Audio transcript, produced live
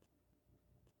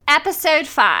Episode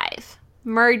 5,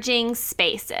 Merging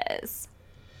Spaces.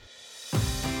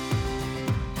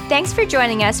 Thanks for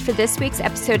joining us for this week's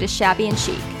episode of Shabby and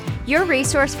Chic, your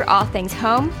resource for all things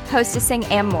home, hostessing,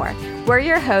 and more. We're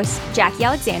your hosts, Jackie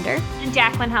Alexander and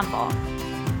Jacqueline Humble.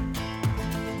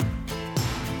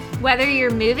 Whether you're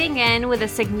moving in with a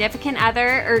significant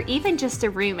other or even just a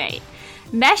roommate,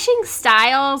 meshing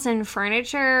styles and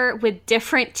furniture with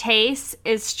different tastes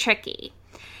is tricky.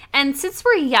 And since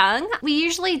we're young, we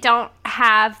usually don't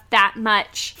have that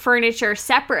much furniture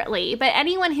separately, but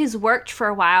anyone who's worked for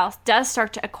a while does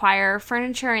start to acquire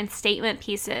furniture and statement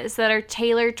pieces that are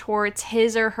tailored towards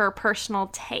his or her personal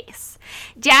tastes.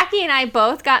 Jackie and I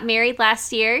both got married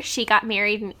last year. She got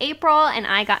married in April and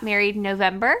I got married in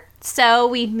November. So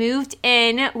we moved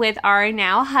in with our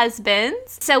now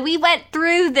husbands. So we went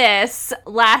through this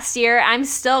last year. I'm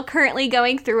still currently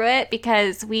going through it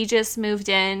because we just moved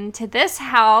into this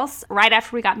house right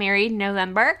after we got married in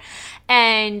November.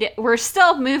 And we're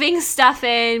still moving stuff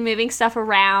in, moving stuff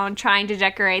around, trying to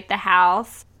decorate the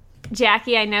house.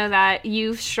 Jackie, I know that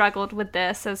you've struggled with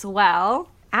this as well.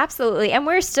 Absolutely. And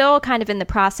we're still kind of in the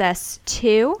process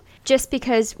too, just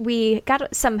because we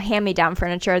got some hand-me-down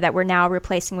furniture that we're now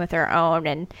replacing with our own.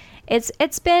 And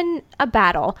it's been a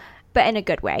battle, but in a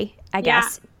good way, I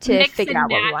guess, to figure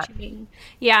out what we want.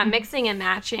 Yeah, mixing and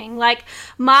matching. Like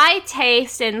my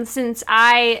taste, and since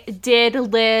I did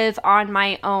live on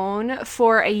my own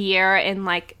for a year in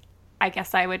I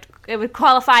guess it would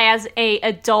qualify as a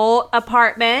adult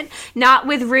apartment, not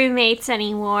with roommates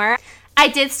anymore. I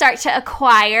did start to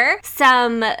acquire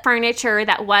some furniture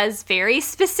that was very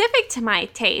specific to my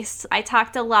taste. I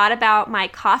talked a lot about my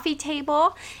coffee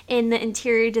table in the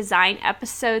interior design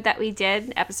episode that we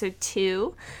did, episode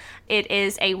 2. It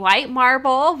is a white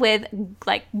marble with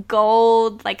a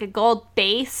gold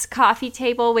base coffee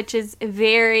table, which is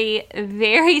very,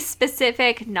 very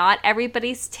specific, not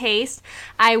everybody's taste.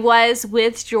 I was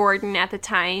with Jordan at the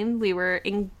time. We were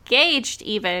engaged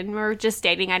even. We were just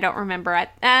dating. I don't remember.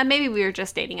 Maybe we were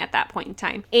just dating at that point in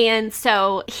time. And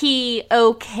so he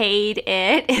okayed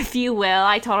it, if you will.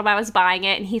 I told him I was buying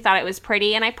it and he thought it was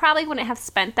pretty. And I probably wouldn't have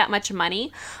spent that much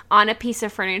money on a piece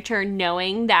of furniture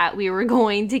knowing that we were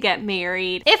going to get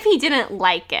married if he didn't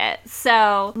like it.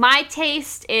 So my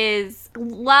taste is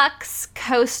luxe,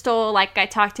 coastal, like I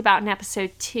talked about in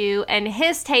episode 2, and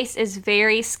his taste is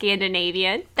very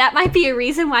Scandinavian. That might be a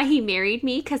reason why he married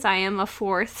me, because I am a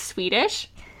fourth Swedish.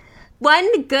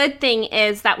 One good thing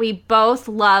is that we both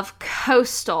love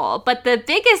coastal, but the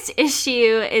biggest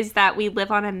issue is that we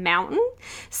live on a mountain,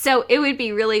 so it would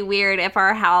be really weird if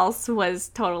our house was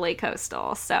totally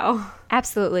coastal. So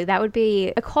absolutely, that would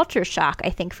be a culture shock,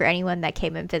 I think, for anyone that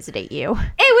came and visited you.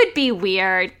 It would be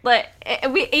weird, but if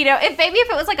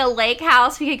it was like a lake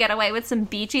house, we could get away with some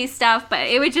beachy stuff, but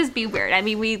it would just be weird. I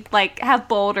mean, we have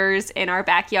boulders in our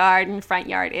backyard and front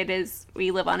yard. We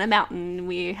live on a mountain.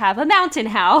 We have a mountain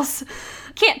house.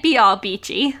 Can't be all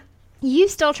beachy. You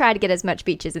still try to get as much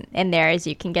beaches in there as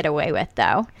you can get away with,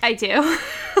 though. I do.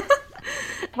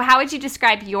 How would you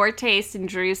describe your taste and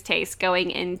Drew's taste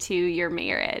going into your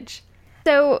marriage?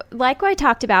 So, like I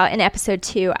talked about in episode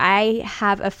 2, I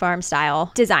have a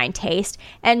farm-style design taste,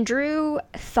 and Drew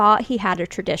thought he had a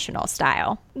traditional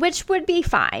style, which would be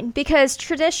fine, because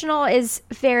traditional is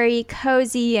very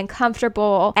cozy and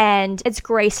comfortable, and it's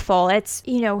graceful. It's,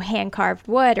 hand-carved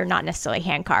wood, or not necessarily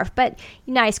hand-carved, but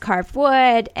nice carved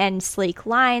wood and sleek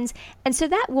lines, and so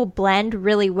that will blend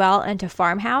really well into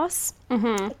farmhouse,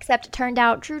 except it turned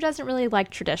out Drew doesn't really like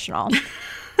traditional.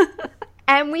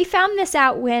 And we found this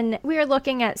out when we were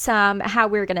looking at how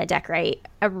we were going to decorate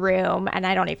a room, and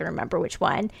I don't even remember which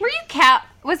one. Were you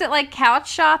was it like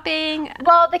couch shopping?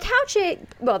 Well, the couch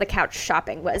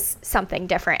shopping was something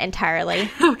different entirely.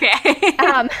 Okay.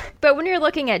 But when we were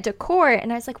looking at decor,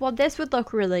 and I was like, well, this would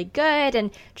look really good.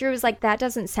 And Drew was like, that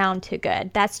doesn't sound too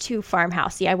good. That's too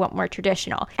farmhousey. I want more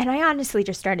traditional. And I honestly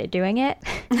just started doing it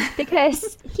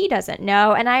because he doesn't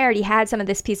know. And I already had some of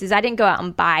these pieces. I didn't go out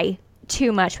and buy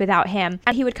too much without him.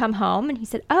 And he would come home and he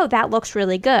said, oh, that looks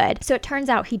really good. So it turns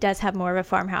out he does have more of a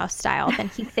farmhouse style than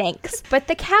he thinks. But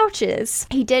the couches,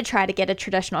 he did try to get a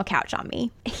traditional couch on me.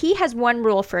 He has one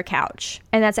rule for a couch,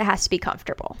 and that's it has to be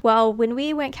comfortable. Well, when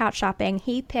we went couch shopping,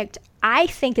 he picked, I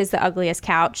think, is the ugliest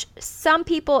couch. Some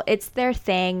people, it's their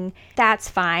thing. That's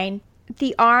fine.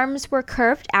 the arms were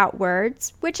curved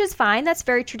outwards, which is fine. That's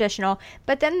very traditional.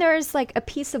 But then there's like a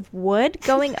piece of wood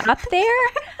going up there.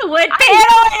 Wood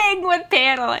paneling! Wood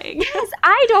paneling. Because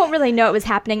I don't really know what was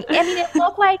happening. I mean, it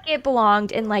looked like it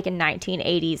belonged in like a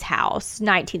 1980s house,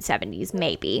 1970s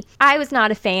maybe. I was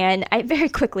not a fan. I very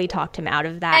quickly talked him out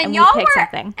of that, and y'all we picked were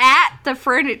something. at the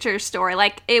furniture store.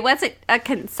 Like, it wasn't a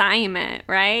consignment,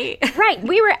 right? Right.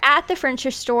 We were at the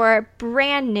furniture store,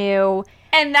 brand new.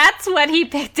 And that's what he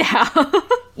picked out.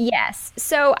 Yes.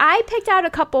 So I picked out a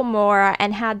couple more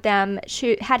and had him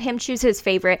choose his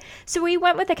favorite. So we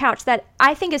went with a couch that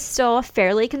I think is still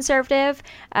fairly conservative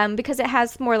because it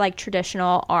has more like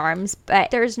traditional arms,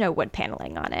 but there's no wood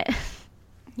paneling on it.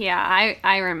 Yeah,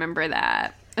 I remember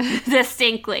that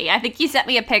distinctly. I think you sent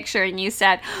me a picture and you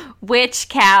said, which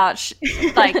couch?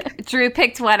 Like, Drew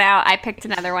picked one out, I picked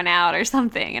another one out or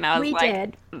something. And I was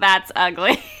did. That's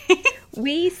ugly.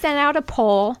 We sent out a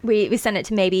poll. We sent it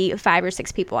to maybe 5 or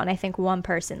 6 people, and I think one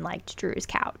person liked Drew's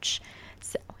couch.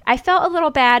 So I felt a little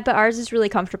bad, but ours is really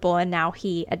comfortable, and now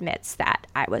he admits that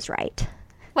I was right.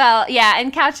 Well, yeah,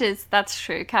 and couches, that's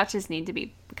true. Couches need to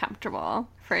be comfortable,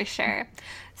 for sure.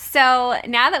 So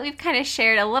now that we've kind of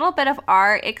shared a little bit of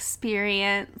our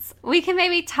experience, we can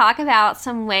maybe talk about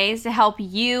some ways to help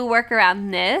you work around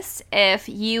this if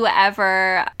you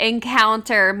ever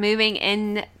encounter moving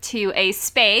into a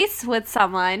space with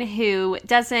someone who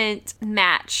doesn't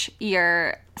match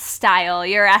your style,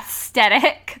 your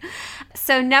aesthetic.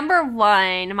 So number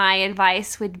one, my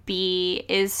advice would be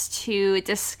is to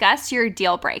discuss your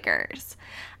deal breakers.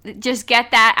 Just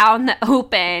get that out in the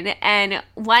open. And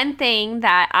one thing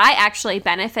that I actually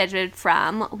benefited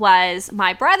from was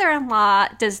my brother-in-law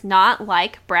does not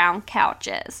like brown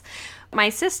couches. My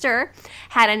sister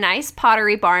had a nice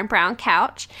Pottery Barn brown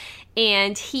couch,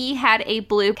 and he had a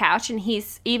blue couch, and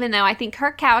even though I think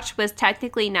her couch was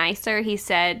technically nicer, he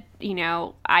said, you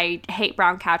know, I hate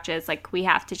brown couches, like we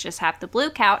have to just have the blue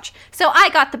couch. So I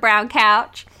got the brown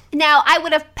couch. Now, I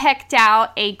would have picked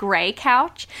out a gray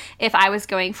couch if I was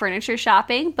going furniture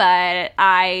shopping, but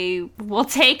I will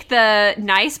take the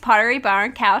nice Pottery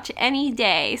Barn couch any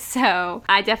day. So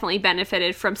I definitely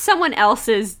benefited from someone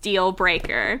else's deal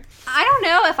breaker. I don't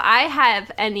know if I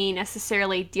have any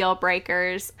necessarily deal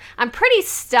breakers. I'm pretty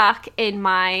stuck in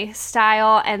my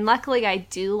style, and luckily I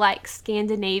do like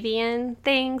Scandinavian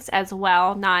things as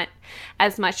well, not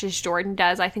as much as Jordan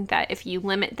does. I think that if you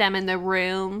limit them in the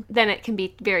room, then it can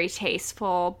be very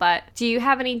tasteful. But do you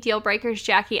have any deal breakers,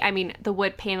 Jackie? I mean, the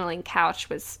wood paneling couch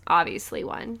was obviously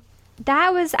one.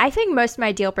 I think most of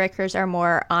my deal breakers are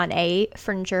more on a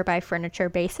furniture by furniture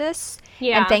basis.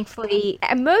 Yeah. And thankfully,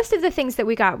 most of the things that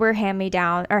we got were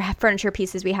hand-me-down, or furniture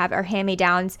pieces we have are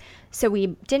hand-me-downs. So we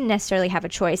didn't necessarily have a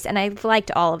choice, and I liked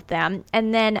all of them.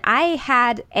 And then I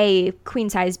had a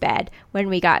queen-size bed when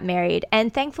we got married,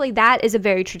 and thankfully that is a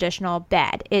very traditional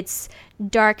bed. It's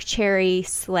dark cherry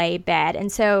sleigh bed,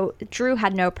 and so Drew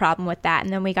had no problem with that.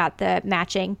 And then we got the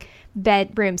matching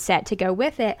bedroom set to go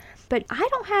with it. But I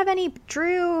don't have any.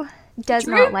 Drew does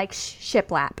not like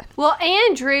shiplap. Well,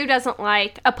 and Drew doesn't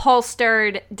like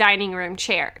upholstered dining room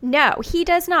chair. No, he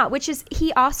does not, which is,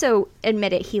 he also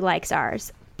admitted he likes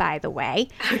ours, by the way.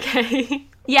 Okay.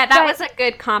 Yeah, that was a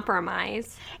good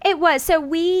compromise. It was. So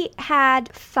we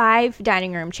had 5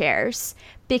 dining room chairs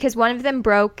because one of them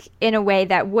broke in a way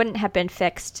that wouldn't have been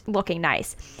fixed looking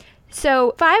nice.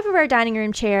 So 5 of our dining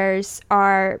room chairs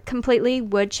are completely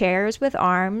wood chairs with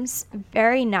arms.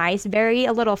 Very nice, very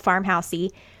a little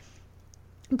farmhousey.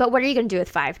 But what are you going to do with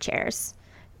 5 chairs?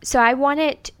 So I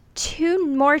wanted 2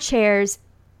 more chairs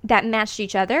that matched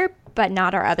each other, but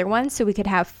not our other ones. So we could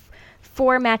have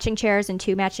 4 matching chairs and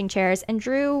 2 matching chairs. And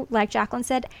Drew, like Jacqueline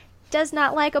said, does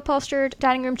not like upholstered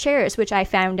dining room chairs, which I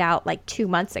found out like 2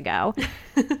 months ago.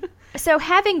 So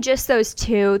having just those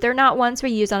 2, they're not ones we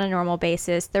use on a normal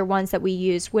basis. They're ones that we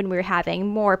use when we're having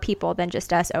more people than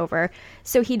just us over.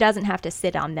 So he doesn't have to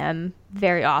sit on them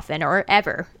very often or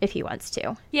ever if he wants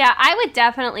to. Yeah, I would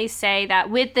definitely say that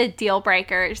with the deal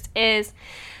breakers is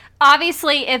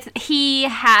obviously if he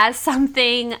has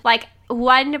something like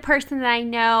one person that I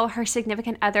know, her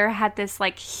significant other had this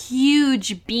like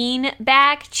huge bean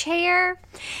bag chair,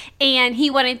 and he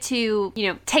wanted to, you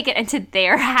know, take it into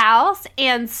their house.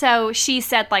 And so she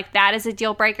said like that is a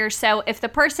deal breaker. So if the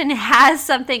person has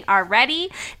something already,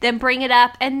 then bring it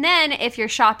up. And then if you're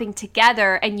shopping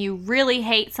together and you really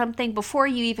hate something, before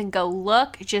you even go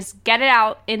look, just get it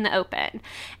out in the open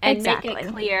and make it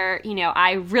clear, you know,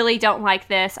 I really don't like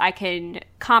this. I can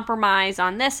compromise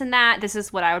on this and that. This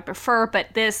is what I would prefer her,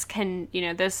 but this can,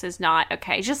 this is not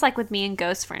okay. Just like with me and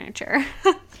ghost furniture.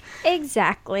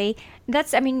 Exactly.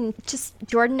 Just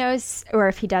Jordan knows, or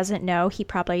if he doesn't know, he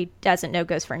probably doesn't know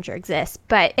ghost furniture exists.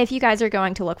 But if you guys are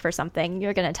going to look for something,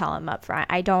 you're going to tell him up front,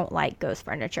 I don't like ghost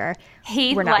furniture.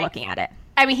 We're not looking at it.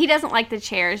 He doesn't like the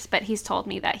chairs, but he's told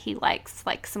me that he likes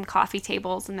like some coffee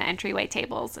tables and the entryway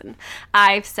tables, and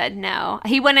I've said no.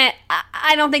 He wouldn't.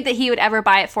 I don't think that he would ever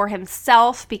buy it for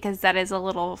himself because that is a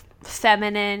little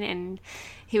feminine, and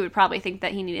he would probably think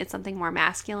that he needed something more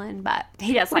masculine. But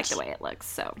he does like the way it looks,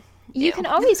 so. You can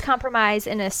always compromise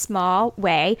in a small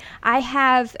way. I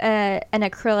have an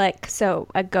acrylic, so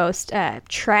a ghost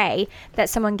tray that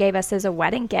someone gave us as a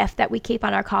wedding gift that we keep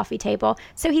on our coffee table.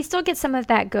 So he still gets some of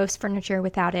that ghost furniture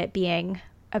without it being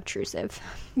obtrusive.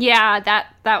 Yeah,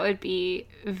 that would be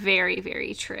very,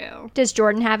 very true. Does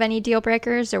Jordan have any deal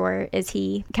breakers, or is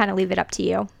he kind of leave it up to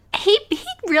you? He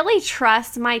really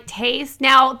trusts my taste.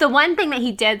 Now, the one thing that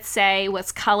he did say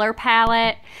was color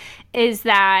palette. Is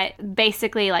that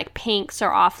basically like pinks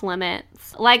are off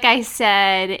limits. Like I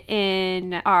said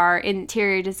in our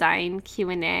interior design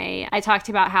Q&A, I talked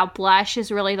about how blush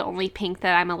is really the only pink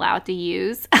that I'm allowed to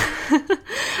use.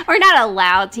 Or not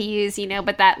allowed to use,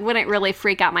 but that wouldn't really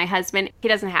freak out my husband. He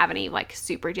doesn't have any like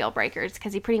super deal breakers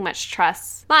because he pretty much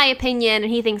trusts my opinion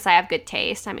and he thinks I have good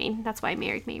taste. That's why he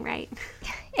married me, right?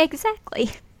 Exactly.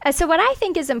 So what I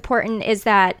think is important is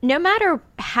that no matter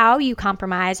how you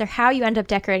compromise or how you end up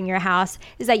decorating your house,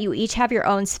 is that you each have your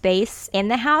own space in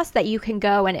the house that you can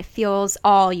go and it feels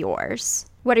all yours.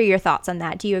 What are your thoughts on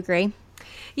that? Do you agree?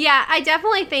 Yeah, I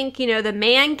definitely think, the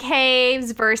man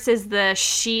caves versus the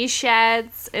she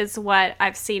sheds is what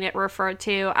I've seen it referred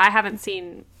to. Have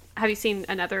you seen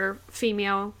another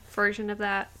female version of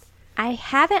that? I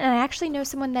haven't, and I actually know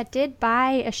someone that did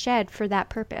buy a shed for that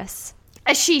purpose.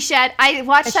 A she shed. I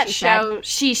watched that show,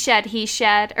 She Shed, He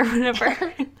Shed, or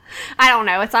whatever. I don't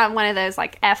know. It's on one of those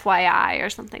like FYI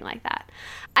or something like that.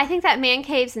 I think that man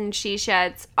caves and she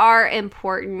sheds are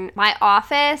important. My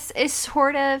office is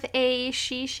sort of a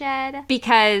she shed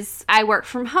because I work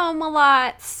from home a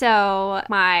lot. So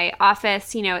my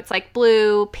office, it's like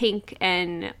blue, pink,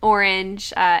 and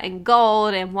orange, and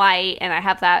gold and white. And I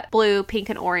have that blue, pink,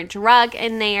 and orange rug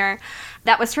in there.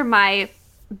 That was from my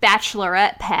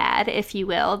bachelorette pad, if you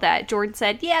will, that Jordan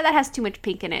said, yeah, that has too much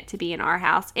pink in it to be in our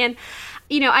house. And,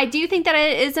 I do think that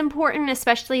it is important,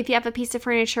 especially if you have a piece of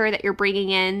furniture that you're bringing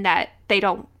in that they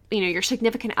don't, your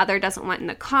significant other doesn't want in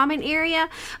the common area.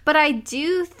 But I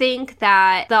do think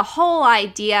that the whole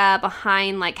idea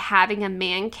behind like having a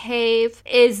man cave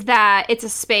is that it's a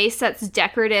space that's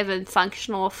decorative and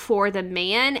functional for the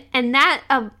man. And that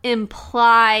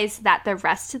implies that the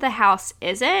rest of the house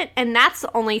isn't. And that's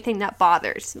the only thing that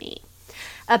bothers me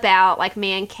about like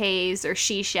man caves or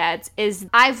she sheds is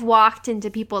I've walked into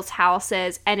people's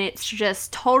houses and it's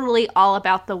just totally all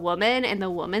about the woman and the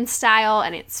woman style,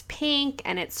 and it's pink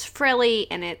and it's frilly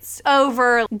and it's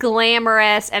over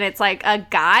glamorous and it's like a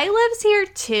guy lives here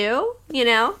too,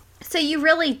 So you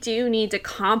really do need to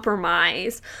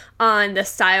compromise on the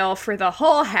style for the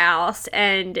whole house,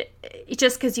 and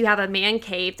just because you have a man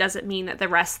cave doesn't mean that the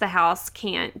rest of the house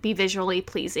can't be visually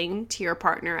pleasing to your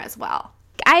partner as well.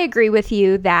 I agree with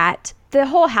you that the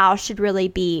whole house should really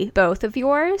be both of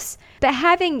yours, but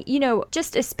having,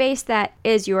 just a space that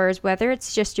is yours, whether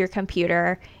it's just your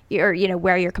computer or,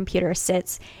 where your computer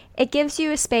sits, it gives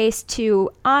you a space to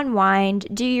unwind,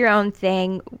 do your own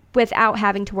thing without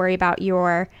having to worry about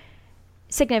your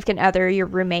significant other, your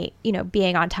roommate,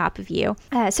 being on top of you.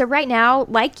 So right now,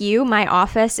 like you, my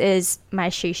office is my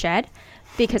she shed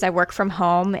because I work from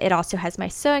home. It also has my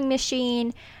sewing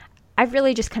machine. I've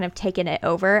really just kind of taken it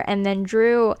over. And then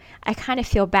Drew, I kind of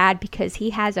feel bad because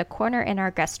he has a corner in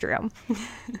our guest room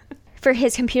for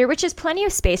his computer, which is plenty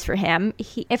of space for him.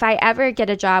 If I ever get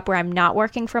a job where I'm not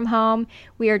working from home,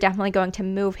 we are definitely going to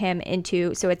move him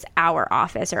into, so it's our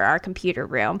office or our computer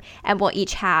room, and we'll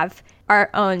each have our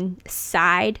own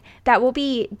side that will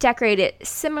be decorated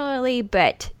similarly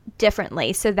but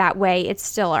differently, so that way it's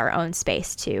still our own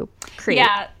space to create.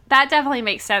 Yeah, that definitely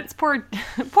makes sense. Poor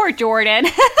Jordan.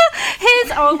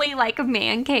 His only like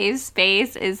man cave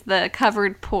space is the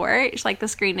covered porch, like the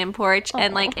screened-in porch.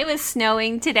 And like it was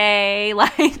snowing today.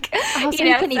 Like so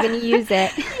he couldn't even use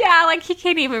it. Yeah, like he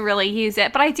can't even really use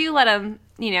it. But I do let him.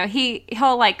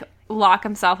 He'll like lock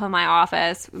himself in my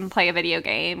office and play a video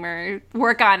game or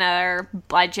work on a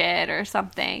budget or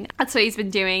something. That's what he's been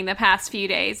doing the past few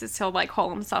days, is he'll like hole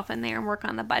himself in there and work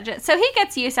on the budget. So he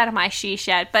gets use out of my she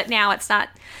shed, but now it's not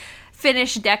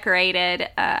finished decorated.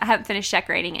 I haven't finished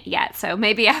decorating it yet, so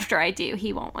maybe after I do,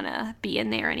 he won't want to be in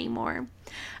there anymore.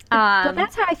 But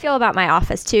that's how I feel about my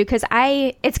office too, because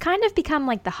it's kind of become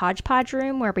like the hodgepodge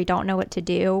room where we don't know what to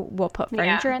do. We'll put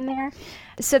furniture in there.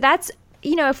 So that's,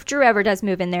 if Drew ever does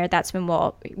move in there, that's when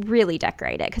we'll really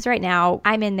decorate it. Because right now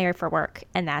I'm in there for work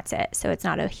and that's it. So it's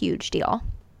not a huge deal.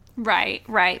 Right.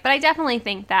 But I definitely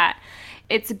think that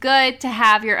it's good to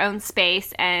have your own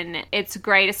space, and it's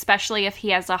great, especially if he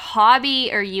has a hobby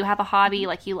or you have a hobby,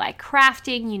 like you like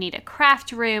crafting, you need a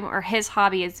craft room, or his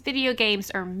hobby is video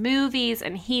games or movies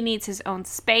and he needs his own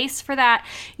space for that.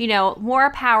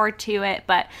 More power to it,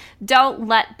 but don't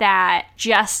let that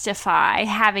justify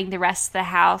having the rest of the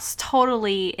house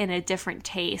totally in a different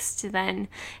taste than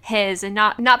his, and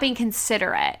not being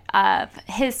considerate of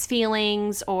his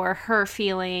feelings or her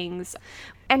feelings.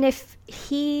 And if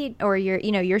he or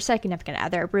your significant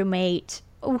other, roommate,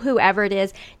 whoever it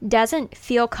is, doesn't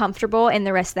feel comfortable in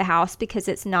the rest of the house because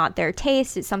it's not their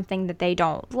taste, it's something that they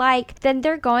don't like, then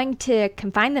they're going to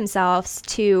confine themselves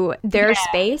to their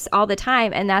space all the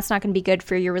time. And that's not going to be good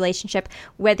for your relationship,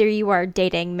 whether you are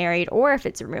dating, married, or if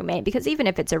it's a roommate. Because even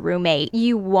if it's a roommate,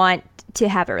 you want to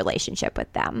have a relationship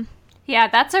with them. Yeah,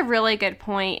 that's a really good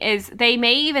point, is they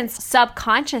may even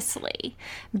subconsciously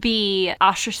be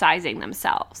ostracizing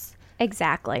themselves.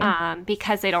 Exactly.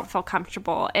 Because they don't feel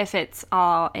comfortable if it's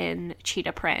all in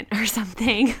cheetah print or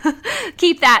something.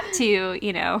 Keep that to,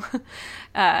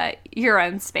 your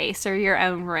own space or your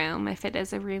own room if it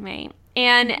is a roommate.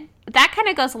 And that kind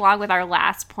of goes along with our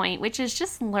last point, which is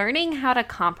just learning how to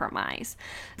compromise.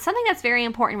 Something that's very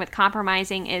important with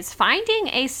compromising is finding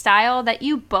a style that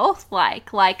you both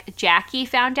like. Like Jackie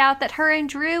found out that her and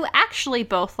Drew actually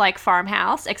both like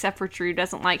farmhouse, except for Drew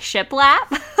doesn't like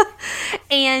shiplap.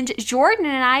 And Jordan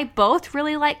and I both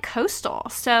really like coastal.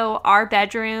 So our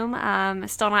bedroom,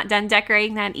 still not done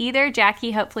decorating that either.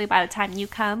 Jackie, hopefully by the time you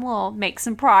come, we'll make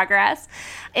some progress.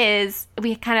 Is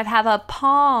we kind of have a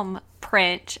palm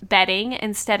print bedding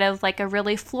instead of like a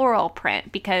really floral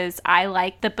print, because I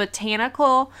like the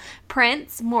botanical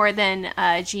prints more than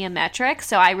geometric.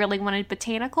 So I really wanted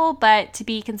botanical, but to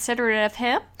be considerate of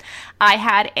him, I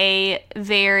had a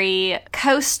very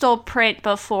coastal print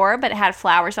before, but it had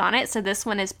flowers on it. So this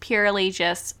one is purely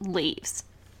just leaves.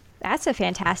 That's a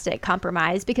fantastic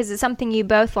compromise, because it's something you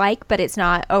both like, but it's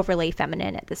not overly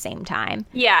feminine at the same time.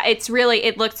 Yeah,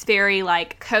 it looks very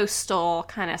like coastal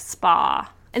kind of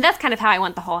spa. And that's kind of how I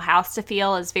want the whole house to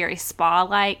feel, is very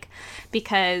spa-like,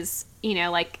 because,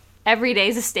 like every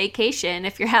day's a staycation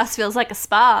if your house feels like a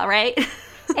spa, right?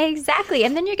 Exactly.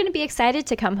 And then you're going to be excited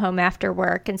to come home after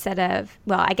work instead of,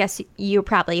 well, I guess you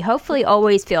probably hopefully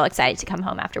always feel excited to come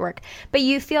home after work, but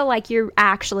you feel like you're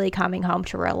actually coming home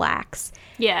to relax.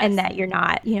 Yes. And that you're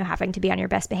not, having to be on your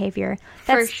best behavior.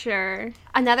 For sure.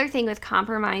 Another thing with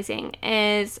compromising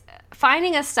is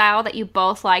finding a style that you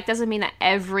both like doesn't mean that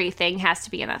everything has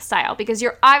to be in that style, because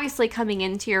you're obviously coming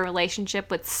into your relationship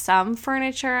with some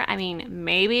furniture. I mean,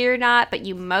 maybe you're not, but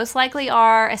you most likely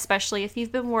are, especially if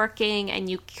you've been working and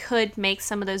you could make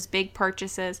some of those big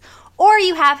purchases, or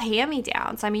you have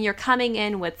hand-me-downs. I mean, you're coming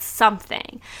in with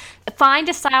something. Find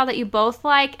a style that you both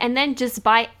like, and then just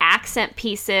buy accent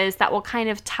pieces that will kind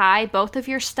of tie both of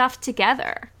your stuff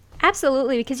together.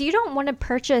 Absolutely, because you don't want to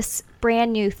purchase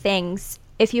brand new things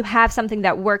if you have something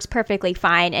that works perfectly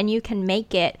fine and you can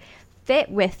make it fit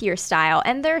with your style.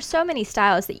 And there are so many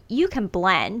styles that you can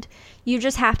blend. You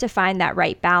just have to find that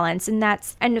right balance.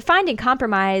 And finding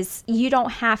compromise, you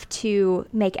don't have to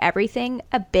make everything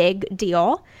a big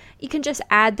deal. You can just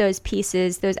add those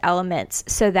pieces, those elements,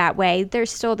 so that way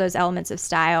there's still those elements of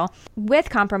style.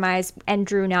 With compromise and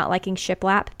Drew not liking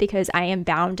shiplap, because I am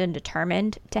bound and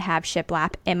determined to have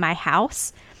shiplap in my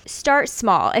house, start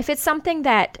small. If it's something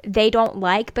that they don't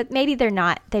like, but maybe they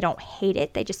don't hate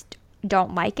it, they just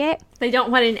don't like it. They don't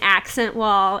want an accent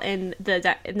wall in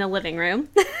the living room.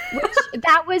 Which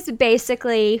that was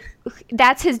basically,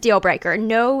 that's his deal breaker.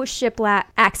 No shiplap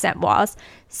accent walls.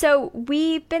 So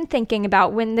we've been thinking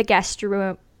about when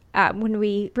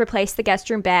we replace the guest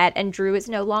room bed and Drew is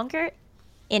no longer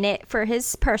in it for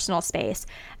his personal space,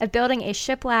 of building a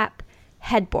shiplap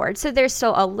headboard. So there's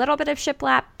still a little bit of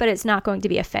shiplap, but it's not going to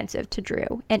be offensive to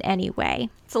Drew in any way.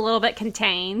 It's a little bit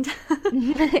contained.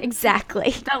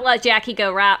 Exactly. Don't let Jackie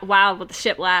go wild with the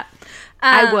shiplap.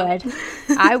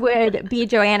 I would be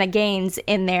Joanna Gaines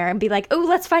in there and be like, oh,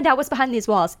 let's find out what's behind these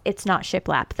walls. It's not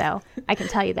shiplap, though. I can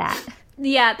tell you that.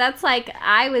 Yeah, that's like,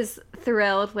 I was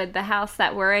thrilled with the house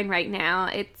that we're in right now.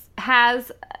 It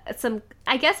has some,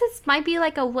 I guess it might be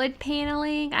like a wood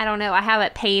paneling. I don't know. I have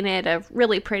it painted a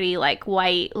really pretty like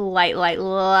white,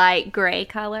 light gray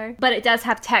color. But it does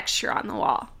have texture on the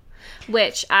wall.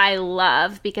 which I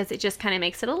love because it just kind of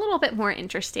makes it a little bit more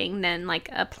interesting than like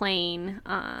a plain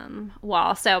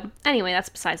wall. So anyway, that's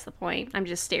besides the point. I'm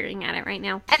just staring at it right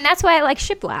now. And that's why I like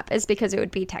shiplap, is because it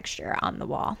would be texture on the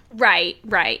wall. Right.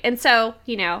 And so,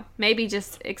 maybe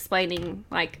just explaining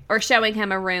like, or showing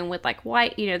him a room with like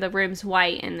white, the room's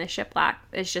white and the shiplap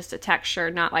is just a texture,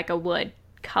 not like a wood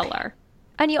color.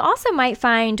 And you also might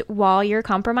find while you're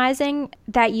compromising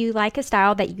that you like a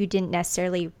style that you didn't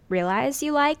necessarily realize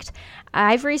you liked.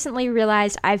 I've recently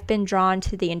realized I've been drawn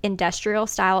to the industrial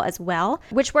style as well,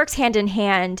 which works hand in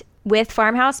hand with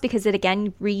farmhouse because it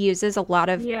again reuses a lot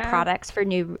of products for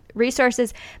new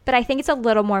resources, but I think it's a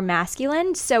little more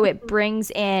masculine, so it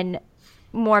brings in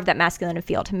more of that masculine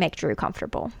feel to make Drew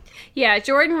comfortable. Yeah,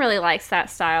 Jordan really likes that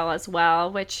style as well,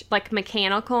 which like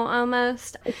mechanical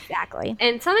almost. Exactly.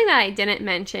 And something that I didn't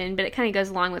mention, but it kind of goes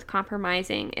along with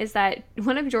compromising, is that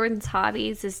one of Jordan's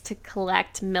hobbies is to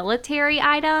collect military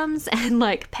items and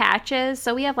like patches.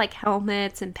 So we have like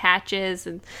helmets and patches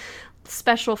and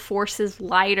special forces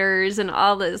lighters and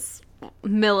all this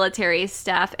military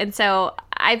stuff. And so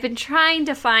I've been trying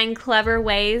to find clever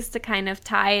ways to kind of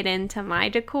tie it into my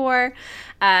decor.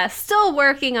 Still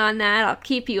working on that. I'll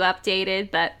keep you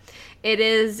updated, but it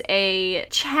is a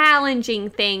challenging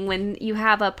thing when you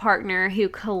have a partner who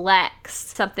collects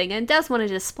something and does want to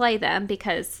display them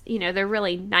because, they're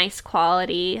really nice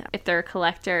quality. If they're a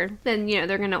collector, then,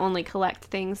 they're going to only collect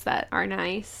things that are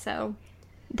nice. So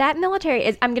that military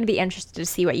I'm going to be interested to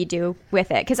see what you do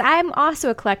with it, because I'm also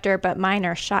a collector, but mine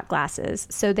are shot glasses.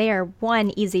 So they are,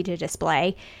 1, easy to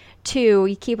display. 2,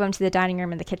 you keep them to the dining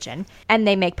room and the kitchen, and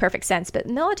they make perfect sense. But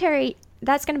military,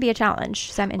 that's going to be a challenge.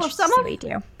 So I'm interested to see what you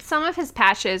do. Some of his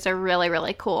patches are really,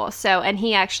 really cool. So, and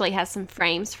he actually has some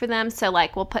frames for them. So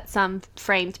like we'll put some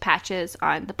framed patches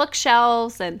on the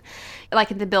bookshelves and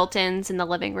like in the built-ins in the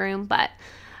living room. But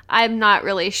I'm not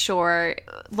really sure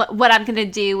what I'm going to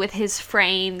do with his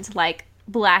framed, like,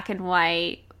 black and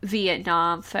white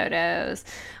Vietnam photos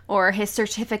or his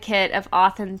certificate of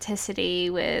authenticity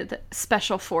with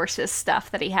special forces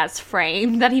stuff that he has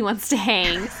framed that he wants to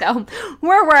hang. So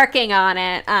we're working on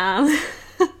it.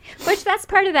 Which that's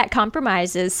part of that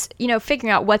compromise is,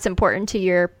 figuring out what's important to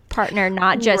your partner,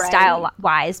 not just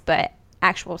style-wise, but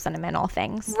actual sentimental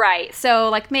things. Right. So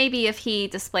like maybe if he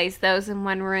displays those in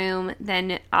one room,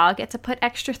 then I'll get to put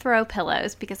extra throw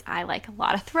pillows because I like a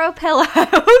lot of throw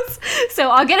pillows. So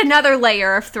I'll get another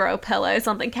layer of throw pillows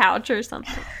on the couch or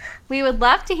something. We would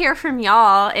love to hear from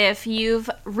y'all if you've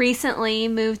recently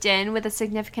moved in with a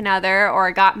significant other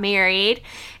or got married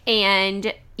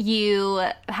and you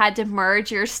had to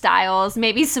merge your styles,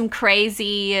 maybe some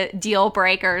crazy deal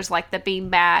breakers like the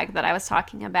beanbag that I was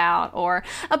talking about, or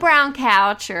a brown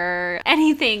couch, or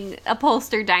anything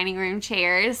upholstered dining room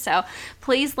chairs. So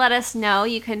please let us know.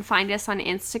 You can find us on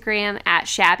Instagram at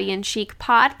Shabby and Chic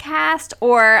Podcast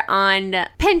or on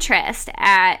Pinterest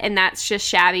and that's just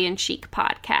Shabby and Chic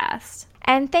Podcast.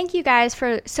 And thank you guys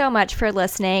so much for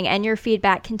listening, and your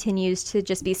feedback continues to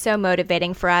just be so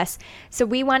motivating for us. So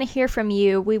we want to hear from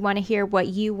you. We want to hear what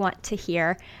you want to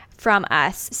hear from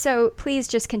us. So please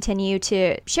just continue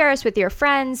to share us with your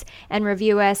friends and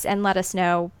review us and let us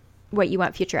know what you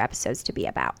want future episodes to be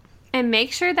about. And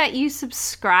make sure that you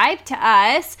subscribe to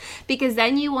us because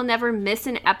then you will never miss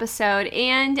an episode.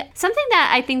 And something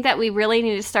that I think that we really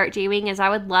need to start doing is I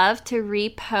would love to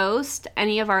repost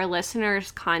any of our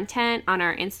listeners' content on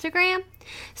our Instagram.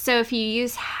 So if you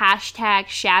use hashtag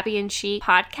Shabby and Chic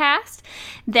Podcast,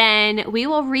 then we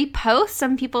will repost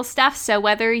some people's stuff. So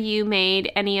whether you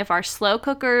made any of our slow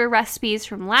cooker recipes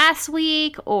from last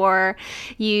week, or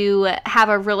you have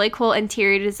a really cool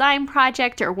interior design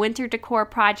project or winter decor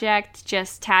project,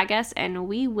 just tag us and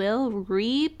we will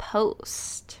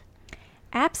repost.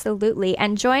 Absolutely.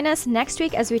 And join us next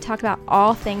week as we talk about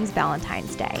all things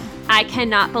Valentine's Day. I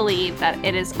cannot believe that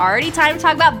it is already time to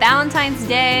talk about Valentine's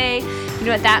Day. You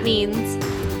know what that means?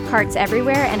 Carts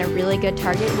everywhere and a really good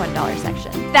Target $1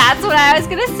 section. That's what I was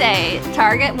going to say.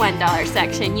 Target $1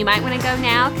 section. You might want to go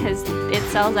now because it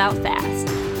sells out fast.